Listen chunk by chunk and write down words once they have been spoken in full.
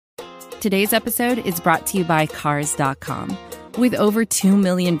Today's episode is brought to you by Cars.com. With over 2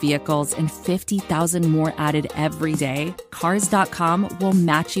 million vehicles and 50,000 more added every day, Cars.com will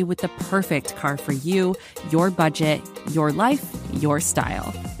match you with the perfect car for you, your budget, your life, your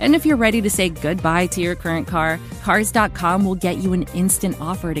style. And if you're ready to say goodbye to your current car, Cars.com will get you an instant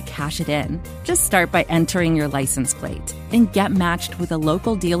offer to cash it in. Just start by entering your license plate and get matched with a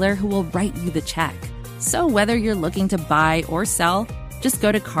local dealer who will write you the check. So whether you're looking to buy or sell, just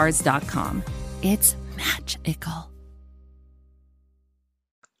go to Cars.com. It's magical.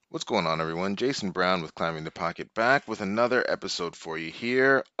 What's going on, everyone? Jason Brown with Climbing the Pocket back with another episode for you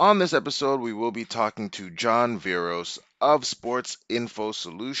here. On this episode, we will be talking to John Verros of Sports Info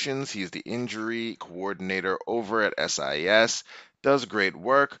Solutions. He's the injury coordinator over at SIS, does great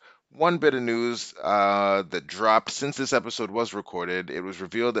work. One bit of news that dropped since this episode was recorded. It was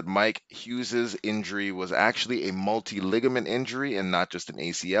revealed that Mike Hughes' injury was actually a multi-ligament injury and not just an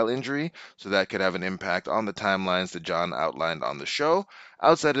ACL injury, so that could have an impact on the timelines that John outlined on the show.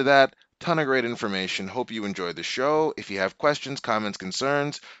 Outside of that, ton of great information. Hope you enjoyed the show. If you have questions, comments,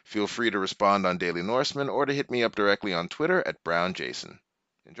 concerns, feel free to respond on Daily Norseman or to hit me up directly on Twitter at BrownJason.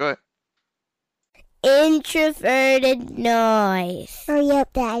 Enjoy. Introverted noise. Hurry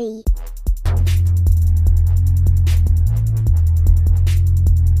up, Daddy.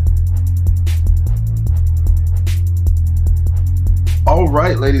 All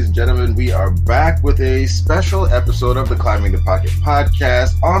right, ladies and gentlemen, we are back with a special episode of the Climbing the Pocket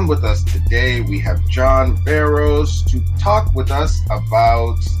podcast. On with us today, we have John Verros to talk with us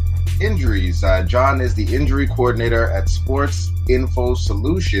about injuries. John is the injury coordinator at Sports Info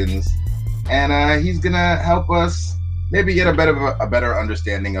Solutions, and he's going to help us maybe get a better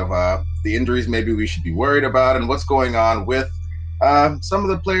understanding of the injuries maybe we should be worried about and what's going on with some of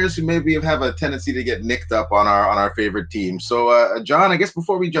the players who maybe have a tendency to get nicked up on our favorite team. So, John, I guess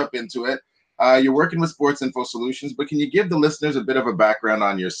before we jump into it, you're working with Sports Info Solutions, but can you give the listeners a bit of a background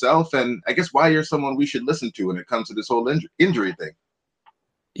on yourself and I guess why you're someone we should listen to when it comes to this whole injury thing?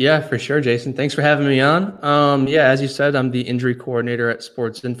 Yeah, for sure, Jason. Thanks for having me on. As you said, I'm the injury coordinator at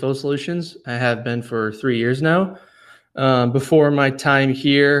Sports Info Solutions. I have been for 3 years now. Before my time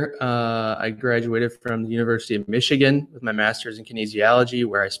here, I graduated from the University of Michigan with my master's in kinesiology,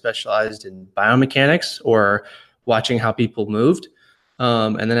 where I specialized in biomechanics or watching how people moved.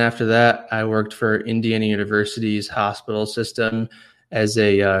 And then after that, I worked for Indiana University's hospital system as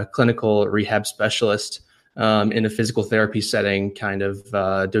a clinical rehab specialist in a physical therapy setting, kind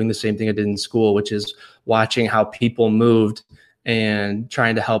of doing the same thing I did in school, which is watching how people moved and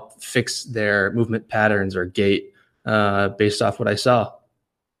trying to help fix their movement patterns or gait based off what I saw.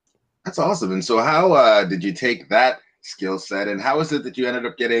 That's awesome. And so how did you take that skill set and how is it that you ended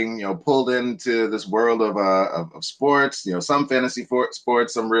up getting, pulled into this world of sports, some fantasy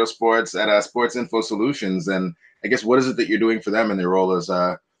sports, some real sports at Sports Info Solutions? And I guess what is it that you're doing for them in their role as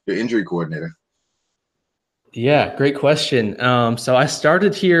your injury coordinator? Yeah, great question. So I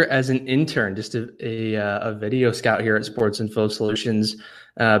started here as an intern, just a video scout here at Sports Info Solutions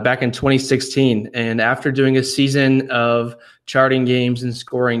back in 2016. And after doing a season of charting games and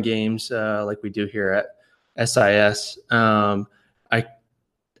scoring games like we do here at SIS, I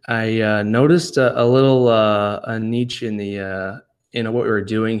noticed a little a niche in what we were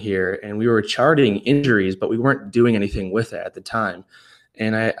doing here, and we were charting injuries, but we weren't doing anything with it at the time.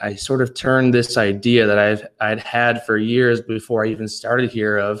 And I sort of turned this idea that I'd had for years before I even started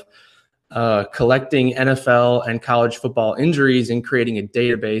here of collecting NFL and college football injuries and creating a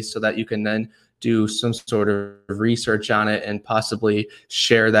database so that you can then do some sort of research on it and possibly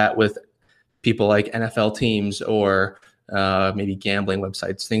share that with people like NFL teams or maybe gambling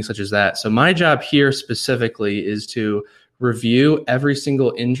websites, things such as that. So my job here specifically is to review every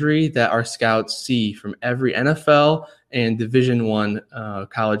single injury that our scouts see from every NFL and Division I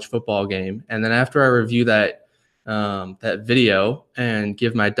college football game. And then after I review that video and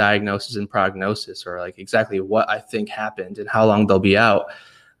give my diagnosis and prognosis, or like exactly what I think happened and how long they'll be out,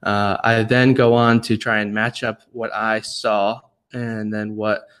 I then go on to try and match up what I saw and then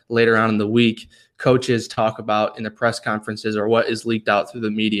what later on in the week coaches talk about in the press conferences or what is leaked out through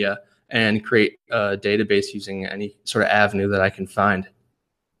the media, and create a database using any sort of avenue that I can find.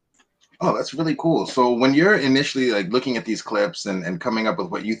 Oh, that's really cool. So when you're initially looking at these clips and coming up with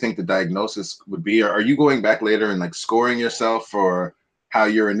what you think the diagnosis would be, are you going back later and scoring yourself for how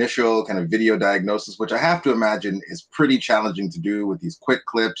your initial kind of video diagnosis, which I have to imagine is pretty challenging to do with these quick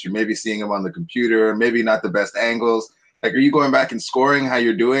clips, you're maybe seeing them on the computer, maybe not the best angles. Are you going back and scoring how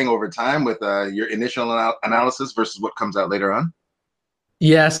you're doing over time with your initial analysis versus what comes out later on?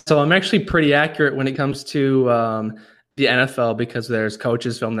 Yeah, so I'm actually pretty accurate when it comes to the NFL because there's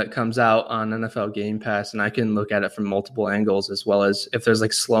coaches film that comes out on NFL Game Pass, and I can look at it from multiple angles, as well as if there's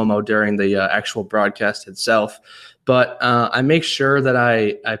like slow-mo during the actual broadcast itself. But I make sure that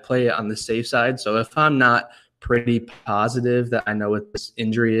I play it on the safe side. So if I'm not pretty positive that I know what this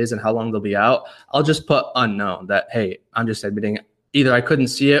injury is and how long they'll be out, I'll just put unknown, that, hey, I'm just admitting either I couldn't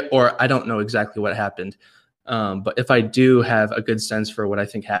see it or I don't know exactly what happened. But if I do have a good sense for what I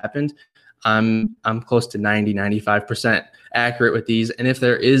think happened, I'm close to 95% accurate with these. And if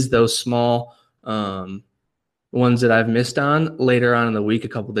there is those small ones that I've missed on later on in the week, a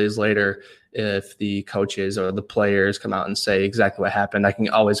couple days later, if the coaches or the players come out and say exactly what happened, I can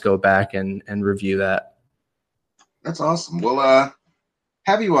always go back and review that. That's awesome. We'll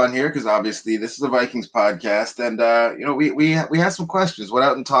have you on here because obviously this is a Vikings podcast, and we had some questions. Went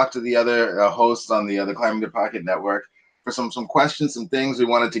out and talked to the other hosts on the Climbing the Pocket Network for some questions, some things we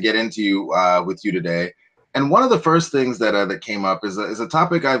wanted to get into with you today. And one of the first things that came up is a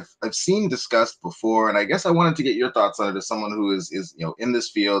topic I've seen discussed before, and I guess I wanted to get your thoughts on it as someone who is in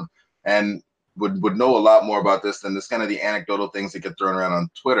this field and would know a lot more about this than this kind of the anecdotal things that get thrown around on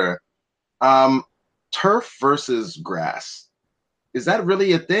Twitter. Turf versus grass. Is that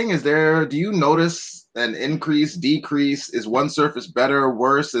really a thing? Do you notice an increase, decrease? Is one surface better,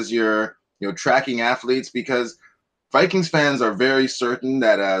 worse as you're tracking athletes? Because Vikings fans are very certain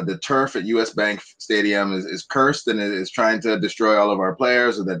that the turf at US Bank Stadium is cursed and it is trying to destroy all of our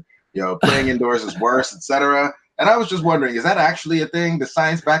players, or that playing indoors is worse, etc. And I was just wondering, is that actually a thing? Does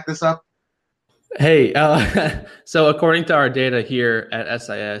science back this up? Hey, so according to our data here at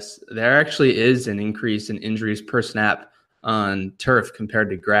SIS, there actually is an increase in injuries per snap on turf compared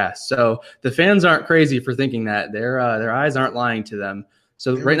to grass. So the fans aren't crazy for thinking that. Their eyes aren't lying to them.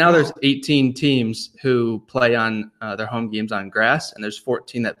 So right now there's 18 teams who play on their home games on grass, and there's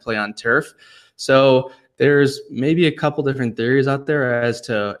 14 that play on turf. So there's maybe a couple different theories out there as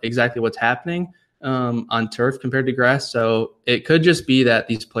to exactly what's happening on turf compared to grass. So it could just be that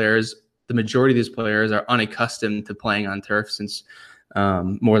the majority of these players are unaccustomed to playing on turf, since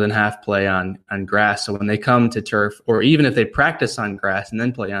more than half play on grass. So when they come to turf, or even if they practice on grass and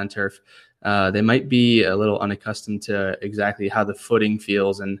then play on turf, they might be a little unaccustomed to exactly how the footing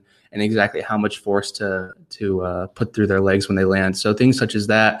feels and exactly how much force to put through their legs when they land. So things such as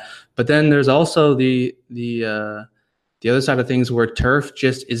that. But then there's also the other side of things where turf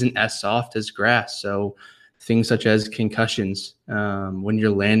just isn't as soft as grass. So things such as concussions, when you're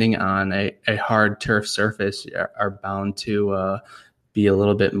landing on a hard turf surface, are bound to be a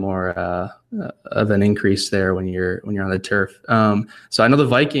little bit more of an increase there when you're on the turf. So I know the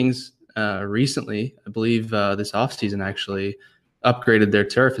Vikings recently, I believe this offseason, actually upgraded their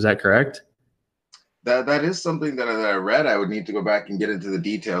turf. Is that correct? That is something that I read. I would need to go back and get into the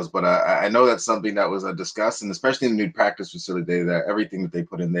details, but I know that's something that was discussed, and especially in the new practice facility, that everything that they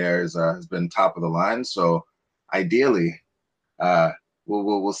put in there has been top of the line. So ideally,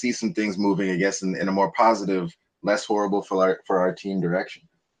 we'll see some things moving, I guess, in a more positive, less horrible for our team direction.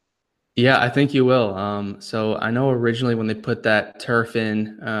 Yeah, I think you will. So I know originally when they put that turf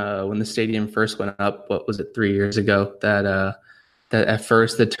in, when the stadium first went up, what was it, 3 years ago, that at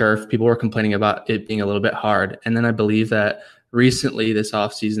first the turf, people were complaining about it being a little bit hard. And then I believe that recently this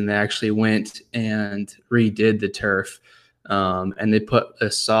offseason, they actually went and redid the turf. And they put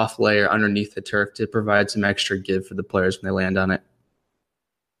a soft layer underneath the turf to provide some extra give for the players when they land on it.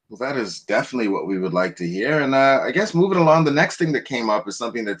 Well, that is definitely what we would like to hear. And I guess moving along, the next thing that came up is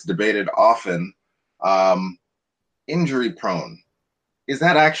something that's debated often. Injury prone. Is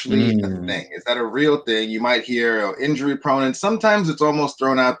that actually a thing? Is that a real thing? You might hear injury prone, and sometimes it's almost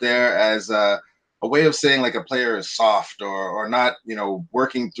thrown out there as a way of saying like a player is soft or not,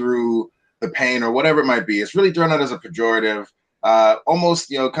 working through the pain or whatever it might be. It's really thrown out as a pejorative,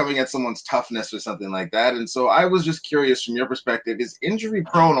 almost, coming at someone's toughness or something like that. And so I was just curious from your perspective, is injury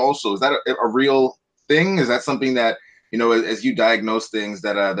prone also, is that a real thing? Is that something that, as you diagnose things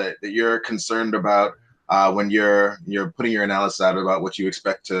that you're concerned about when you're putting your analysis out about what you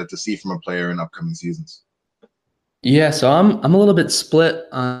expect to see from a player in upcoming seasons? Yeah, so I'm a little bit split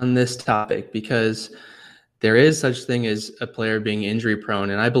on this topic, because there is such thing as a player being injury prone,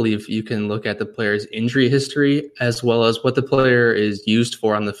 and I believe you can look at the player's injury history as well as what the player is used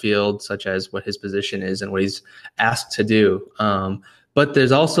for on the field, such as what his position is and what he's asked to do. But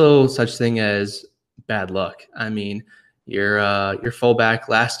there's also such thing as bad luck. I mean, your fullback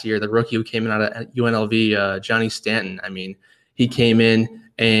last year, the rookie who came in out of UNLV, Johnny Stanton. I mean, he came in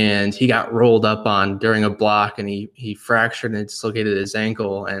and he got rolled up on during a block, and he fractured and dislocated his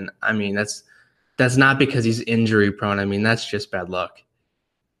ankle. And I mean, that's not because he's injury prone. I mean, that's just bad luck.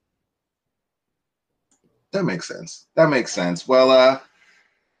 That makes sense. That makes sense. Well,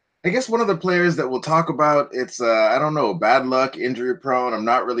 I guess one of the players that we'll talk about, it's I don't know, bad luck, injury prone. I'm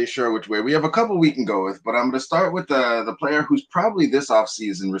not really sure which way. We have a couple we can go with, but I'm going to start with the player who's probably this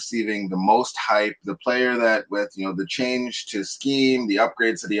offseason receiving the most hype, the player that with the change to scheme, the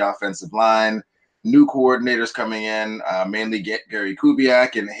upgrades to the offensive line, new coordinators coming in, mainly get Gary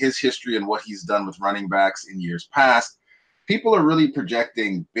Kubiak and his history and what he's done with running backs in years past. People are really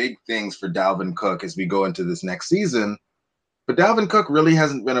projecting big things for Dalvin Cook as we go into this next season. But Dalvin Cook really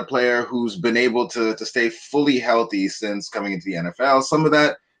hasn't been a player who's been able to stay fully healthy since coming into the NFL. Some of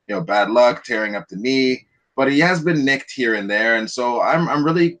that, bad luck, tearing up the knee, but he has been nicked here and there. And so I'm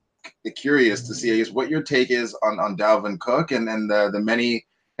really curious to see, I guess, what your take is on Dalvin Cook and the many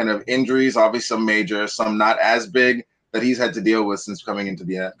kind of injuries, obviously some major, some not as big, that he's had to deal with since coming into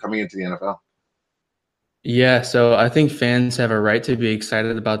the NFL. Yeah, so I think fans have a right to be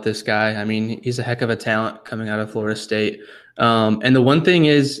excited about this guy. I mean, he's a heck of a talent coming out of Florida State. And the one thing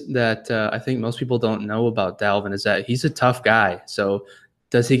is that I think most people don't know about Dalvin is that he's a tough guy. So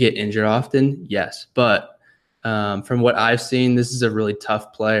does he get injured often? Yes. But from what I've seen, this is a really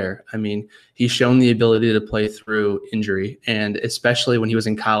tough player. I mean, he's shown the ability to play through injury. And especially when he was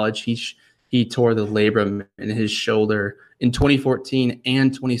in college, he tore the labrum in his shoulder in 2014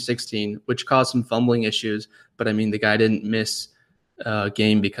 and 2016, which caused some fumbling issues. But I mean, the guy didn't miss a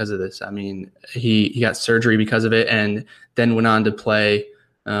game because of this. I mean, he got surgery because of it and then went on to play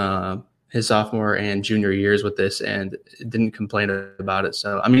his sophomore and junior years with this and didn't complain about it.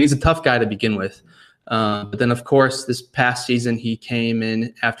 So, I mean, he's a tough guy to begin with. But then, of course, this past season, he came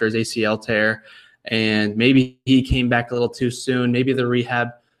in after his ACL tear, and maybe he came back a little too soon. Maybe the rehab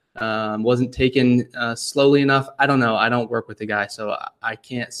wasn't taken slowly enough. I don't know. I don't work with the guy, so I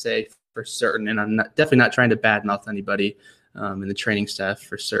can't say for certain. And I'm definitely not trying to badmouth anybody in the training staff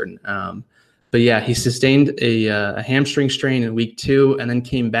for certain. But yeah, he sustained a hamstring strain in week 2 and then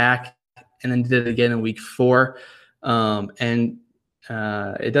came back and then did it again in week 4. And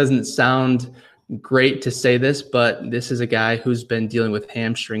it doesn't sound great to say this, but this is a guy who's been dealing with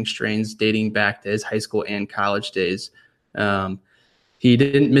hamstring strains dating back to his high school and college days. He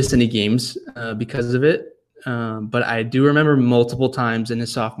didn't miss any games because of it. But I do remember multiple times in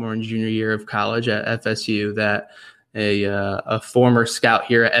his sophomore and junior year of college at FSU that a former scout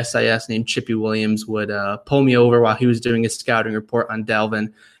here at SIS named Chippy Williams would pull me over while he was doing a scouting report on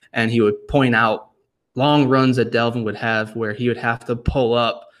Dalvin, and he would point out long runs that Dalvin would have where he would have to pull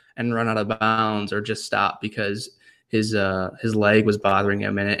up and run out of bounds or just stop because his leg was bothering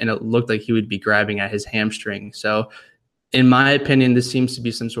him, and it looked like he would be grabbing at his hamstring. So in my opinion, this seems to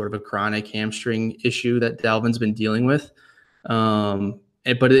be some sort of a chronic hamstring issue that Dalvin's been dealing with.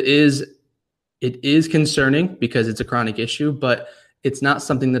 But it is concerning because it's a chronic issue, but it's not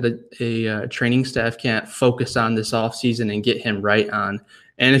something that a training staff can't focus on this offseason and get him right on.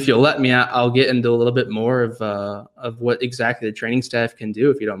 And if you'll let me, I'll get into a little bit more of what exactly the training staff can do,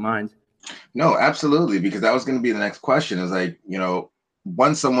 if you don't mind. No, absolutely, because that was going to be the next question is like,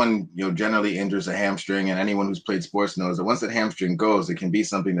 once someone, generally injures a hamstring, and anyone who's played sports knows that once that hamstring goes, it can be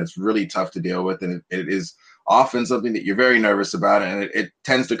something that's really tough to deal with. And it is often something that you're very nervous about, and it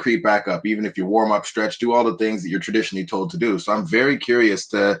tends to creep back up, even if you warm up, stretch, do all the things that you're traditionally told to do. So I'm very curious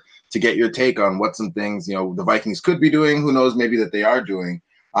to get your take on what some things, the Vikings could be doing, who knows, maybe that they are doing,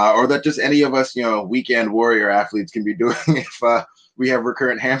 or that just any of us, weekend warrior athletes can be doing if we have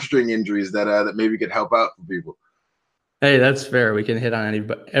recurrent hamstring injuries that maybe could help out for people. Hey, that's fair. We can hit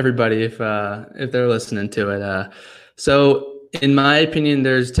on everybody if they're listening to it. So in my opinion,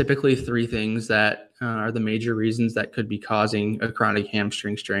 there's typically 3 things that are the major reasons that could be causing a chronic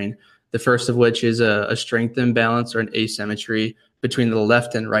hamstring strain. The first of which is a strength imbalance or an asymmetry between the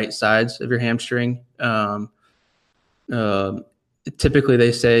left and right sides of your hamstring. Typically,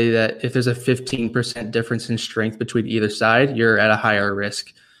 they say that if there's a 15% difference in strength between either side, you're at a higher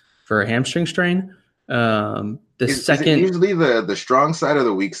risk for a hamstring strain. Is it usually the strong side or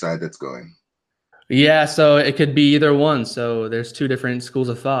the weak side that's going? Yeah, so it could be either one. So there's 2 different schools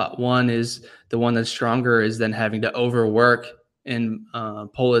of thought. One is the one that's stronger is then having to overwork and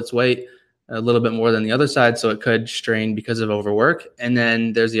pull its weight a little bit more than the other side, so it could strain because of overwork. And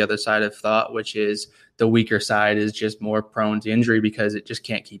then there's the other side of thought, which is the weaker side is just more prone to injury because it just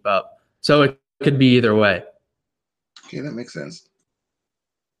can't keep up. So it could be either way. Okay, that makes sense.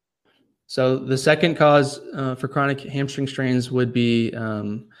 So the second cause for chronic hamstring strains would be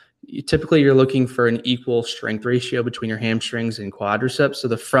typically you're looking for an equal strength ratio between your hamstrings and quadriceps, so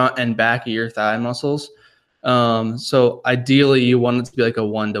the front and back of your thigh muscles. So ideally you want it to be like a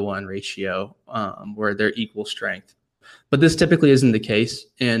 1-to-1 ratio where they're equal strength. But this typically isn't the case,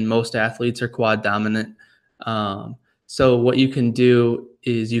 and most athletes are quad dominant. So what you can do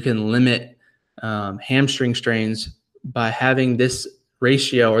is you can limit hamstring strains by having this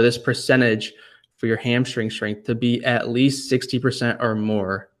ratio or this percentage for your hamstring strength to be at least 60% or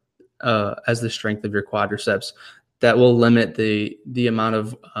more as the strength of your quadriceps. That will limit the amount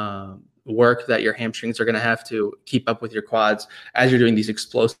of work that your hamstrings are going to have to keep up with your quads as you're doing these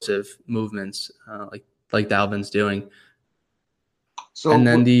explosive movements, like Dalvin's doing. So, and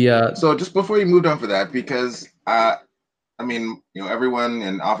then so just before you moved on for that, because I mean, everyone,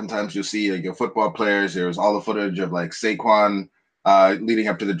 and oftentimes you'll see like your football players. There was all the footage of like Saquon leading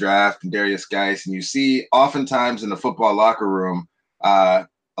up to the draft and Darius Geis, and you see oftentimes in the football locker room, a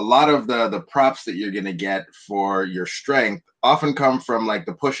lot of the props that you're going to get for your strength often come from like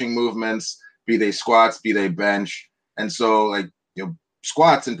the pushing movements, be they squats, be they bench, and so like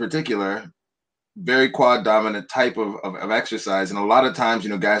squats in particular, very quad dominant type of exercise, and a lot of times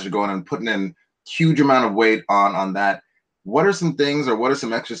guys are going and putting in huge amount of weight on that. What are some things, or what are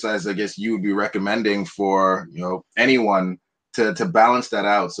some exercises I guess you would be recommending for anyone to balance that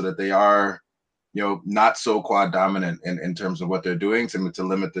out so that they are not so quad dominant in terms of what they're doing to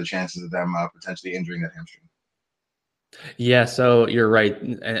limit the chances of them potentially injuring that hamstring? Yeah, so you're right.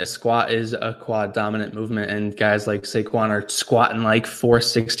 A squat is a quad dominant movement, and guys like Saquon are squatting like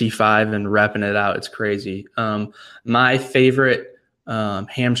 465 and repping it out. It's crazy. My favorite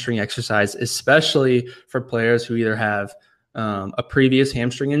hamstring exercise, especially for players who either have a previous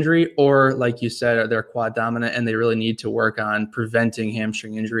hamstring injury or, like you said, they're quad dominant and they really need to work on preventing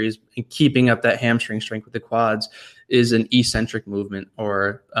hamstring injuries and keeping up that hamstring strength with the quads, is an eccentric movement,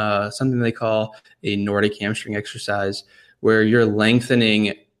 or something they call a Nordic hamstring exercise, where you're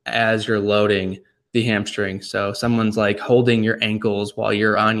lengthening as you're loading the hamstring. So someone's like holding your ankles while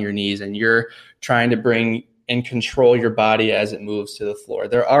you're on your knees and you're trying to bring and control your body as it moves to the floor.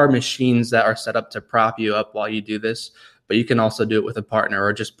 There are machines that are set up to prop you up while you do this, but you can also do it with a partner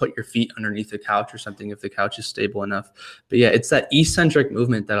or just put your feet underneath the couch or something if the couch is stable enough. But yeah, it's that eccentric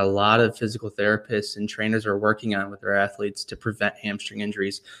movement that a lot of physical therapists and trainers are working on with their athletes to prevent hamstring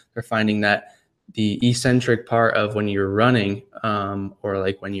injuries. They're finding that the eccentric part of when you're running, or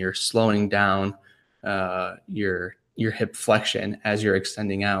like when you're slowing down your hip flexion as you're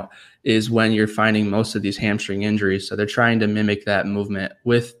extending out, is when you're finding most of these hamstring injuries. So they're trying to mimic that movement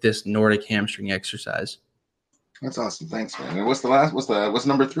with this Nordic hamstring exercise. That's awesome. Thanks, man. And what's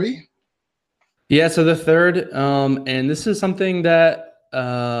number 3? Yeah, so the third, and this is something that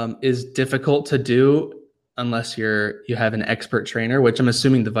is difficult to do unless you have an expert trainer, which I'm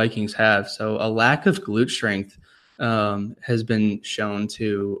assuming the Vikings have. So a lack of glute strength has been shown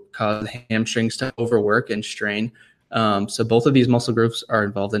to cause hamstrings to overwork and strain. So both of these muscle groups are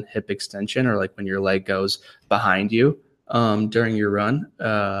involved in hip extension, or like when your leg goes behind you during your run.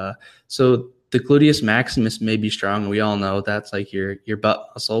 So the gluteus maximus may be strong. We all know that's like your butt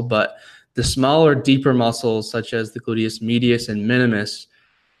muscle, but the smaller, deeper muscles such as the gluteus medius and minimus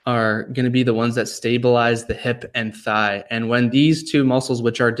are going to be the ones that stabilize the hip and thigh. And when these two muscles,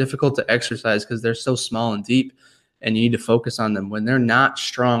 which are difficult to exercise because they're so small and deep and you need to focus on them, when they're not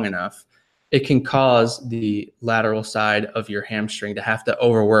strong enough, it can cause the lateral side of your hamstring to have to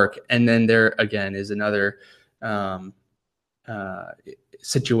overwork. And then there again is another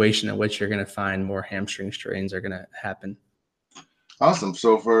situation in which you're going to find more hamstring strains are going to happen. Awesome.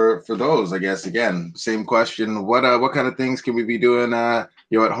 So for those, I guess, again, same question. What kind of things can we be doing at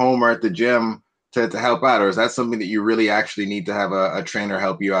home or at the gym to help out? Or is that something that you really actually need to have a trainer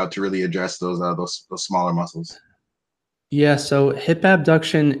help you out to really address those smaller muscles? Yeah, so hip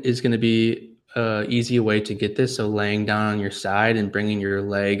abduction is going to be an easy way to get this. So laying down on your side and bringing your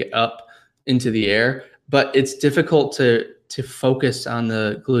leg up into the air. But it's difficult to focus on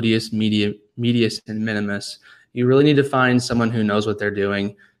the gluteus medius and minimus. You really need to find someone who knows what they're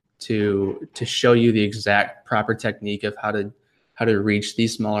doing to show you the exact proper technique of how to reach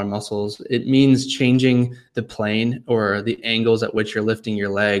these smaller muscles. It means changing the plane or the angles at which you're lifting your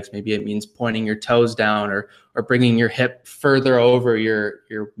legs. Maybe it means pointing your toes down or bringing your hip further over your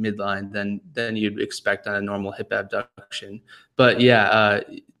midline than you'd expect on a normal hip abduction. But yeah,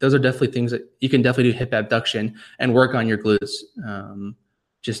 those are definitely things that you can definitely do hip abduction and work on your glutes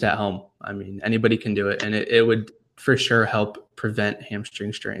just at home. I mean, anybody can do it, and it would for sure help prevent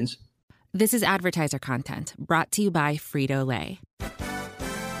hamstring strains. This is advertiser content brought to you by Frito-Lay.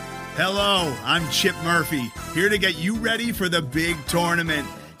 Hello, I'm Chip Murphy, here to get you ready for the big tournament.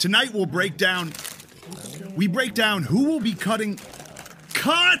 Tonight we'll break down who will be cutting.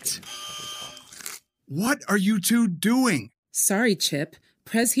 Cut! What are you two doing? Sorry, Chip.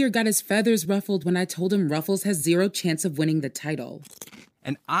 Prez here got his feathers ruffled when I told him Ruffles has zero chance of winning the title.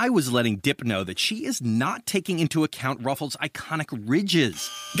 And I was letting Dip know that she is not taking into account Ruffles' iconic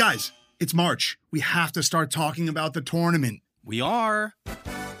ridges. Guys, it's March. We have to start talking about the tournament. We are.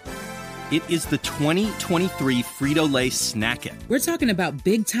 It is the 2023 Frito-Lay Snack It. We're talking about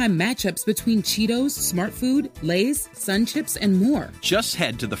big-time matchups between Cheetos, Smart Food, Lay's, Sun Chips, and more. Just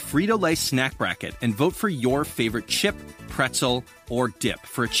head to the Frito-Lay Snack Bracket and vote for your favorite chip, pretzel, or dip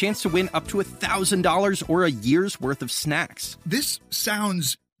for a chance to win up to $1,000 or a year's worth of snacks. This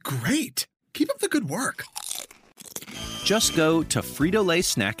sounds great. Keep up the good work. Just go to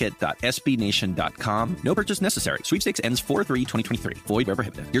fritolaysnackit.sbnation.com. No purchase necessary. Sweepstakes ends 4/3/2023. Void where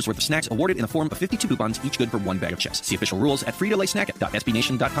prohibited. Here's worth of snacks awarded in the form of 52 coupons, each good for one bag of chips. See official rules at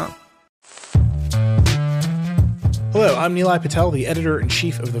fritolaysnackit.sbnation.com. Hello, I'm Nilay Patel, the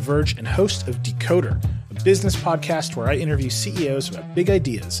editor-in-chief of The Verge and host of Decoder, a business podcast where I interview CEOs about big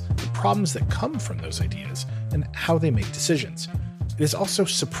ideas, the problems that come from those ideas, and how they make decisions. It is also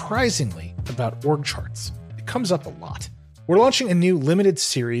surprisingly about org charts. It comes up a lot. We're launching a new limited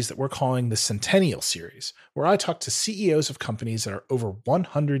series that we're calling the Centennial Series, where I talk to CEOs of companies that are over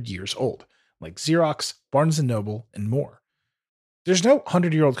 100 years old, like Xerox, Barnes & Noble, and more. There's no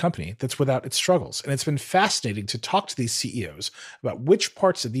 100-year-old company that's without its struggles, and it's been fascinating to talk to these CEOs about which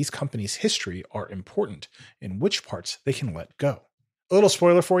parts of these companies' history are important and which parts they can let go. A little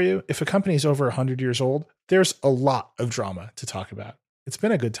spoiler for you, if a company is over 100 years old, there's a lot of drama to talk about. It's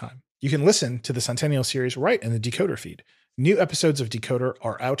been a good time. You can listen to the Centennial Series right in the Decoder feed. New episodes of Decoder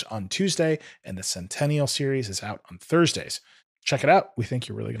are out on Tuesday, and the Centennial Series is out on Thursdays. Check it out. We think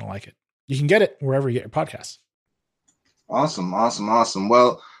you're really going to like it. You can get it wherever you get your podcasts. Awesome.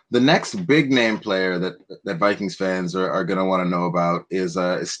 Well, the next big name player that Vikings fans are going to want to know about is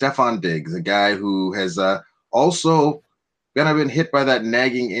Stefon Diggs, a guy who has also kind of been hit by that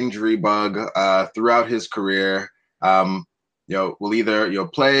nagging injury bug throughout his career. Will either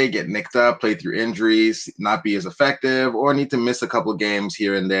play, get nicked up, play through injuries, not be as effective, or need to miss a couple games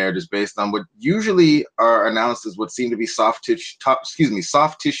here and there, just based on what usually are announced as what seem to be soft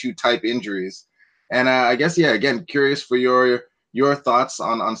tissue type injuries. And I guess, again, curious for your thoughts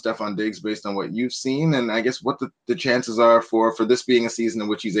on Stefon Diggs based on what you've seen, and I guess what the chances are for this being a season in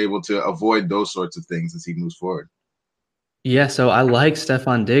which he's able to avoid those sorts of things as he moves forward. Yeah, so I like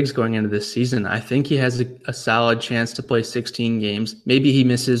Stefon Diggs going into this season. I think he has a solid chance to play 16 games. Maybe he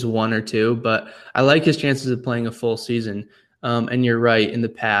misses one or two, but I like his chances of playing a full season. And you're right, in the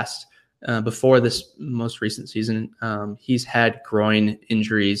past, before this most recent season, he's had groin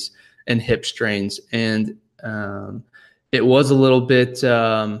injuries and hip strains. And it was a little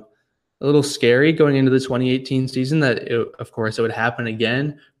scary going into the 2018 season that, of course, it would happen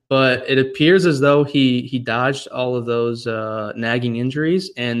again. But it appears as though he dodged all of those nagging injuries,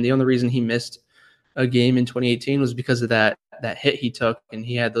 and the only reason he missed a game in 2018 was because of that hit he took, and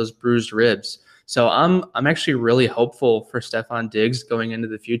he had those bruised ribs. So I'm actually really hopeful for Stefon Diggs going into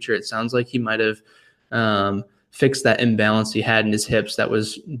the future. It sounds like he might have fixed that imbalance he had in his hips that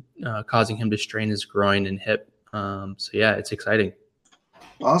was causing him to strain his groin and hip. It's exciting.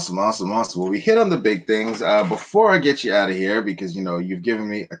 Awesome. Well, we hit on the big things. Before I get you out of here, because, you've given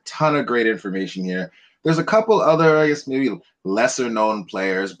me a ton of great information here, there's a couple other, I guess, maybe lesser known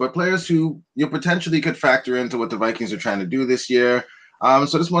players, but players who you potentially could factor into what the Vikings are trying to do this year.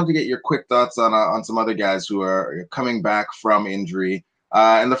 So just wanted to get your quick thoughts on some other guys who are coming back from injury.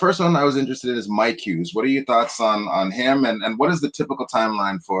 And the first one I was interested in is Mike Hughes. What are your thoughts on him, and what is the typical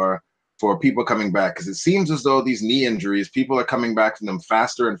timeline for people coming back? Because it seems as though these knee injuries, people are coming back from them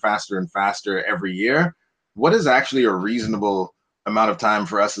faster and faster and faster every year. What is actually a reasonable amount of time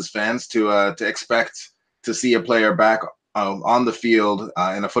for us as fans to expect to see a player back on the field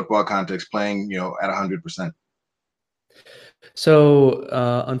in a football context playing, at 100%? So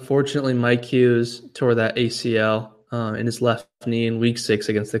unfortunately, Mike Hughes tore that ACL in his left knee in Week 6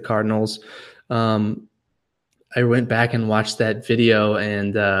 against the Cardinals. I went back and watched that video,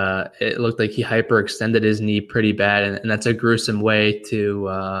 and it looked like he hyperextended his knee pretty bad, and that's a gruesome way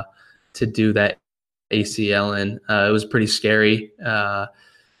to do that ACL in. It was pretty scary.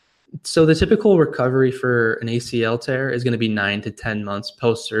 So the typical recovery for an ACL tear is going to be 9 to 10 months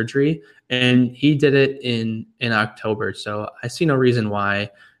post-surgery, and he did it in October. So I see no reason why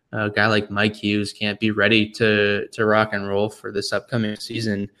a guy like Mike Hughes can't be ready to rock and roll for this upcoming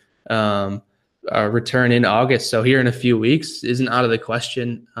season. Return in August. So here in a few weeks isn't out of the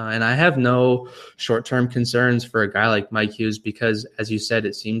question. And I have no short-term concerns for a guy like Mike Hughes because, as you said,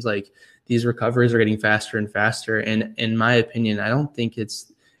 it seems like these recoveries are getting faster and faster. And in my opinion, I don't think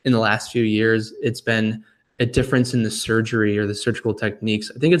it's in the last few years, it's been a difference in the surgery or the surgical techniques.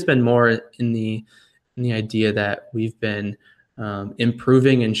 I think it's been more in the idea that we've been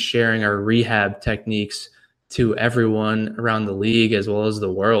improving and sharing our rehab techniques to everyone around the league as well as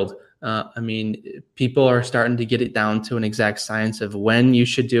the world. People are starting to get it down to an exact science of when you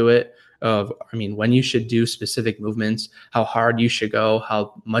should do it, when you should do specific movements, how hard you should go,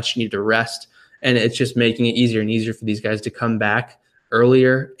 how much you need to rest. And it's just making it easier and easier for these guys to come back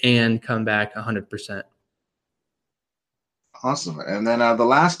earlier and come back 100%. Awesome. And then the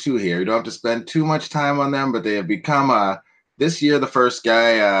last two here, you don't have to spend too much time on them, but they have become this year the first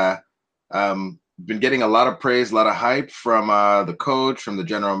guy been getting a lot of praise, a lot of hype from the coach, from the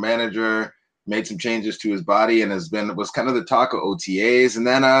general manager, made some changes to his body and was kind of the talk of OTAs. And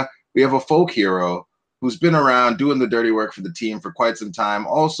then we have a folk hero who's been around doing the dirty work for the team for quite some time,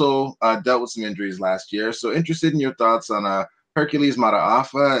 also dealt with some injuries last year. So interested in your thoughts on Hercules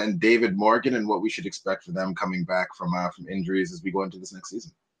Mataafa and David Morgan and what we should expect for them coming back from injuries as we go into this next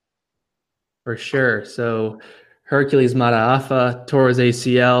season. For sure. So Hercules Mataafa tore his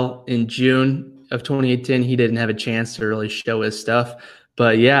ACL in June of 2018. He didn't have a chance to really show his stuff.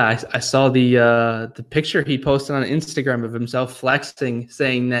 But yeah, I saw the picture he posted on Instagram of himself flexing,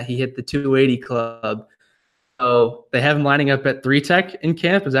 saying that he hit the 280 club. So they have him lining up at 3-Tech in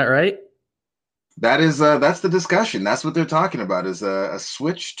camp. Is that right? That's the discussion. That's what they're talking about, is a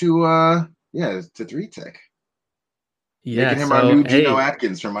switch to 3-Tech. Yeah, making him our new Geno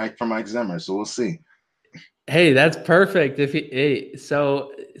Atkins from Mike Zimmer. So we'll see. Hey, that's perfect.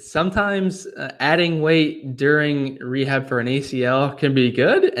 So sometimes adding weight during rehab for an ACL can be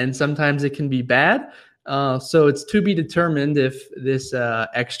good, and sometimes it can be bad. So it's to be determined if this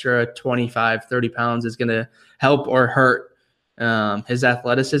extra 25, 30 pounds is going to help or hurt his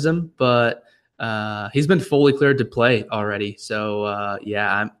athleticism. But he's been fully cleared to play already. So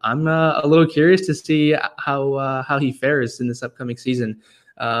I'm a little curious to see how he fares in this upcoming season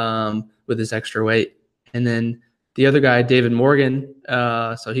with this extra weight. And then the other guy, David Morgan,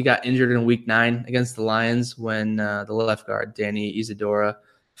 so he got injured in week 9 against the Lions when the left guard, Danny Isadora,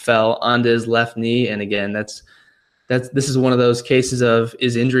 fell onto his left knee. And again, this is one of those cases of,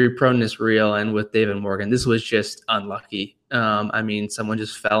 is injury proneness real? And with David Morgan, this was just unlucky. Someone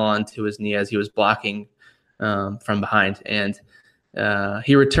just fell onto his knee as he was blocking from behind. And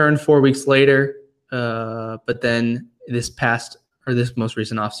he returned 4 weeks later. But then this most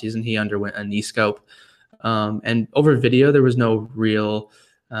recent offseason, he underwent a knee scope. And over video, there was no real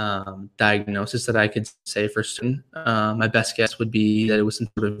diagnosis that I could say for certain. My best guess would be that it was some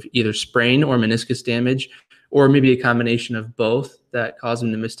sort of either sprain or meniscus damage, or maybe a combination of both that caused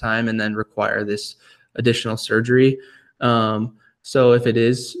him to miss time and then require this additional surgery. So if it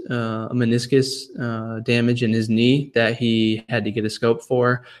is a meniscus damage in his knee that he had to get a scope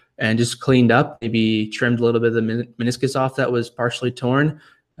for and just cleaned up, maybe trimmed a little bit of the meniscus off that was partially torn,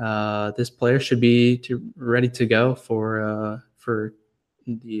 this player should be ready to go for the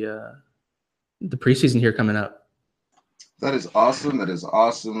preseason here coming up. That is awesome.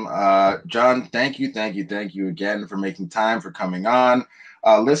 John, thank you again for making time, for coming on.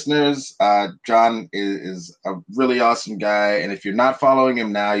 Listeners, John is a really awesome guy. And if you're not following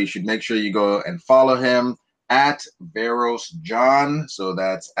him now, you should make sure you go and follow him at Verros John. So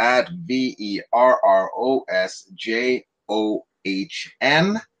that's at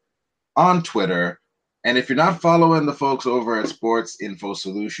VERROSJOHN on Twitter. And if you're not following the folks over at Sports Info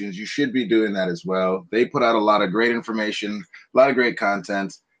Solutions, you should be doing that as well. They put out a lot of great information, a lot of great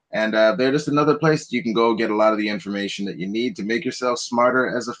content, and they're just another place that you can go get a lot of the information that you need to make yourself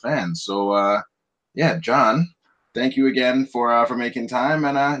smarter as a fan. So, John, thank you again for making time.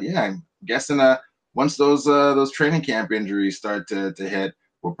 And I'm guessing once those training camp injuries start to hit,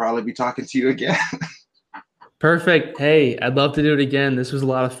 we'll probably be talking to you again. Perfect. Hey, I'd love to do it again. This was a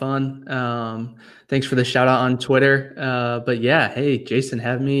lot of fun. Thanks for the shout out on Twitter. But yeah, hey, Jason,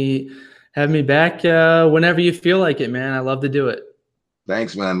 have me back whenever you feel like it, man. I love to do it.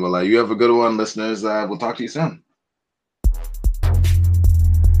 Thanks, man. Well, you have a good one, listeners. We'll talk to you soon.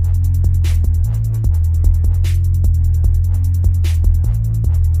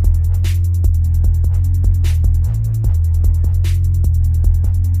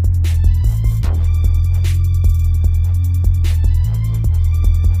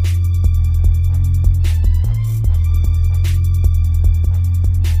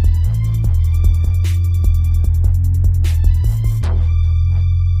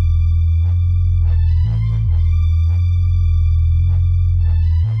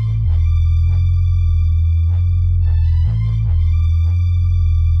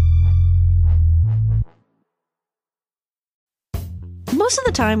 Most of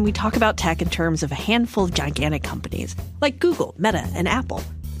the time, we talk about tech in terms of a handful of gigantic companies, like Google, Meta, and Apple.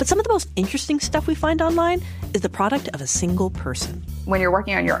 But some of the most interesting stuff we find online is the product of a single person. When you're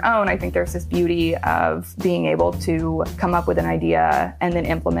working on your own, I think there's this beauty of being able to come up with an idea and then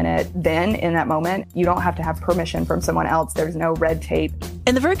implement it then in that moment. You don't have to have permission from someone else. There's no red tape.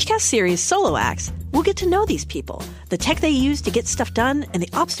 In the Vergecast series Solo Acts, we'll get to know these people, the tech they use to get stuff done, and the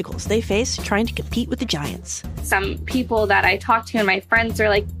obstacles they face trying to compete with the giants. Some people that I talk to and my friends are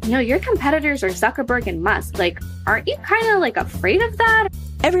like, your competitors are Zuckerberg and Musk. Like, aren't you kind of like afraid of that?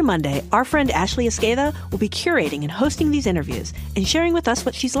 Every Monday, our friend Ashley Esqueda will be curating and hosting these interviews and sharing with us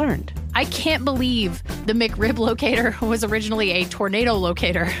what she's learned. I can't believe the McRib locator was originally a tornado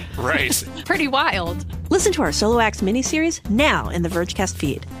locator. Right. Pretty wild. Listen to our Solo Acts miniseries now in the Vergecast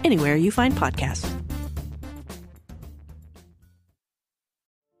feed, anywhere you find podcasts.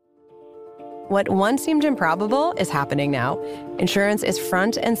 What once seemed improbable is happening now. Insurance is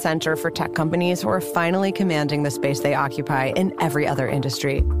front and center for tech companies who are finally commanding the space they occupy in every other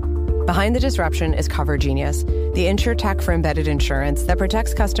industry. Behind the disruption is CoverGenius, the insurtech for embedded insurance that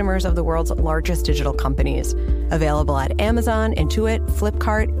protects customers of the world's largest digital companies. Available at Amazon, Intuit,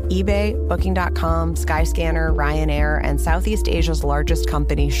 Flipkart, eBay, Booking.com, Skyscanner, Ryanair, and Southeast Asia's largest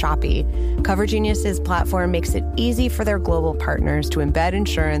company, Shopee. CoverGenius's platform makes it easy for their global partners to embed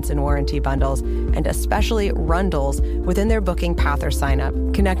insurance and warranty bundles, and especially rundles, within their booking path or sign-up,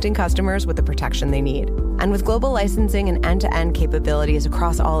 connecting customers with the protection they need. And with global licensing and end-to-end capabilities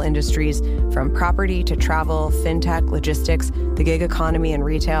across all industries, from property to travel, fintech, logistics, the gig economy, and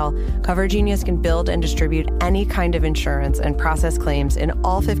retail, CoverGenius can build and distribute any kind of insurance and process claims in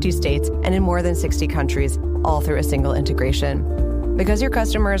all 50 states and in more than 60 countries, all through a single integration. Because your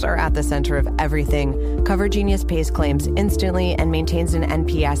customers are at the center of everything, CoverGenius pays claims instantly and maintains an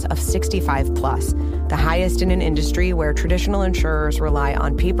NPS of 65+, the highest in an industry where traditional insurers rely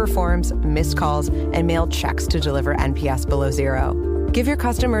on paper forms, missed calls, and mailed checks to deliver NPS below 0. Give your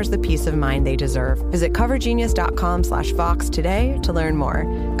customers the peace of mind they deserve. Visit covergenius.com/Vox today to learn more.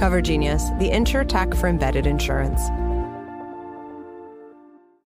 CoverGenius, the insurtech for embedded insurance.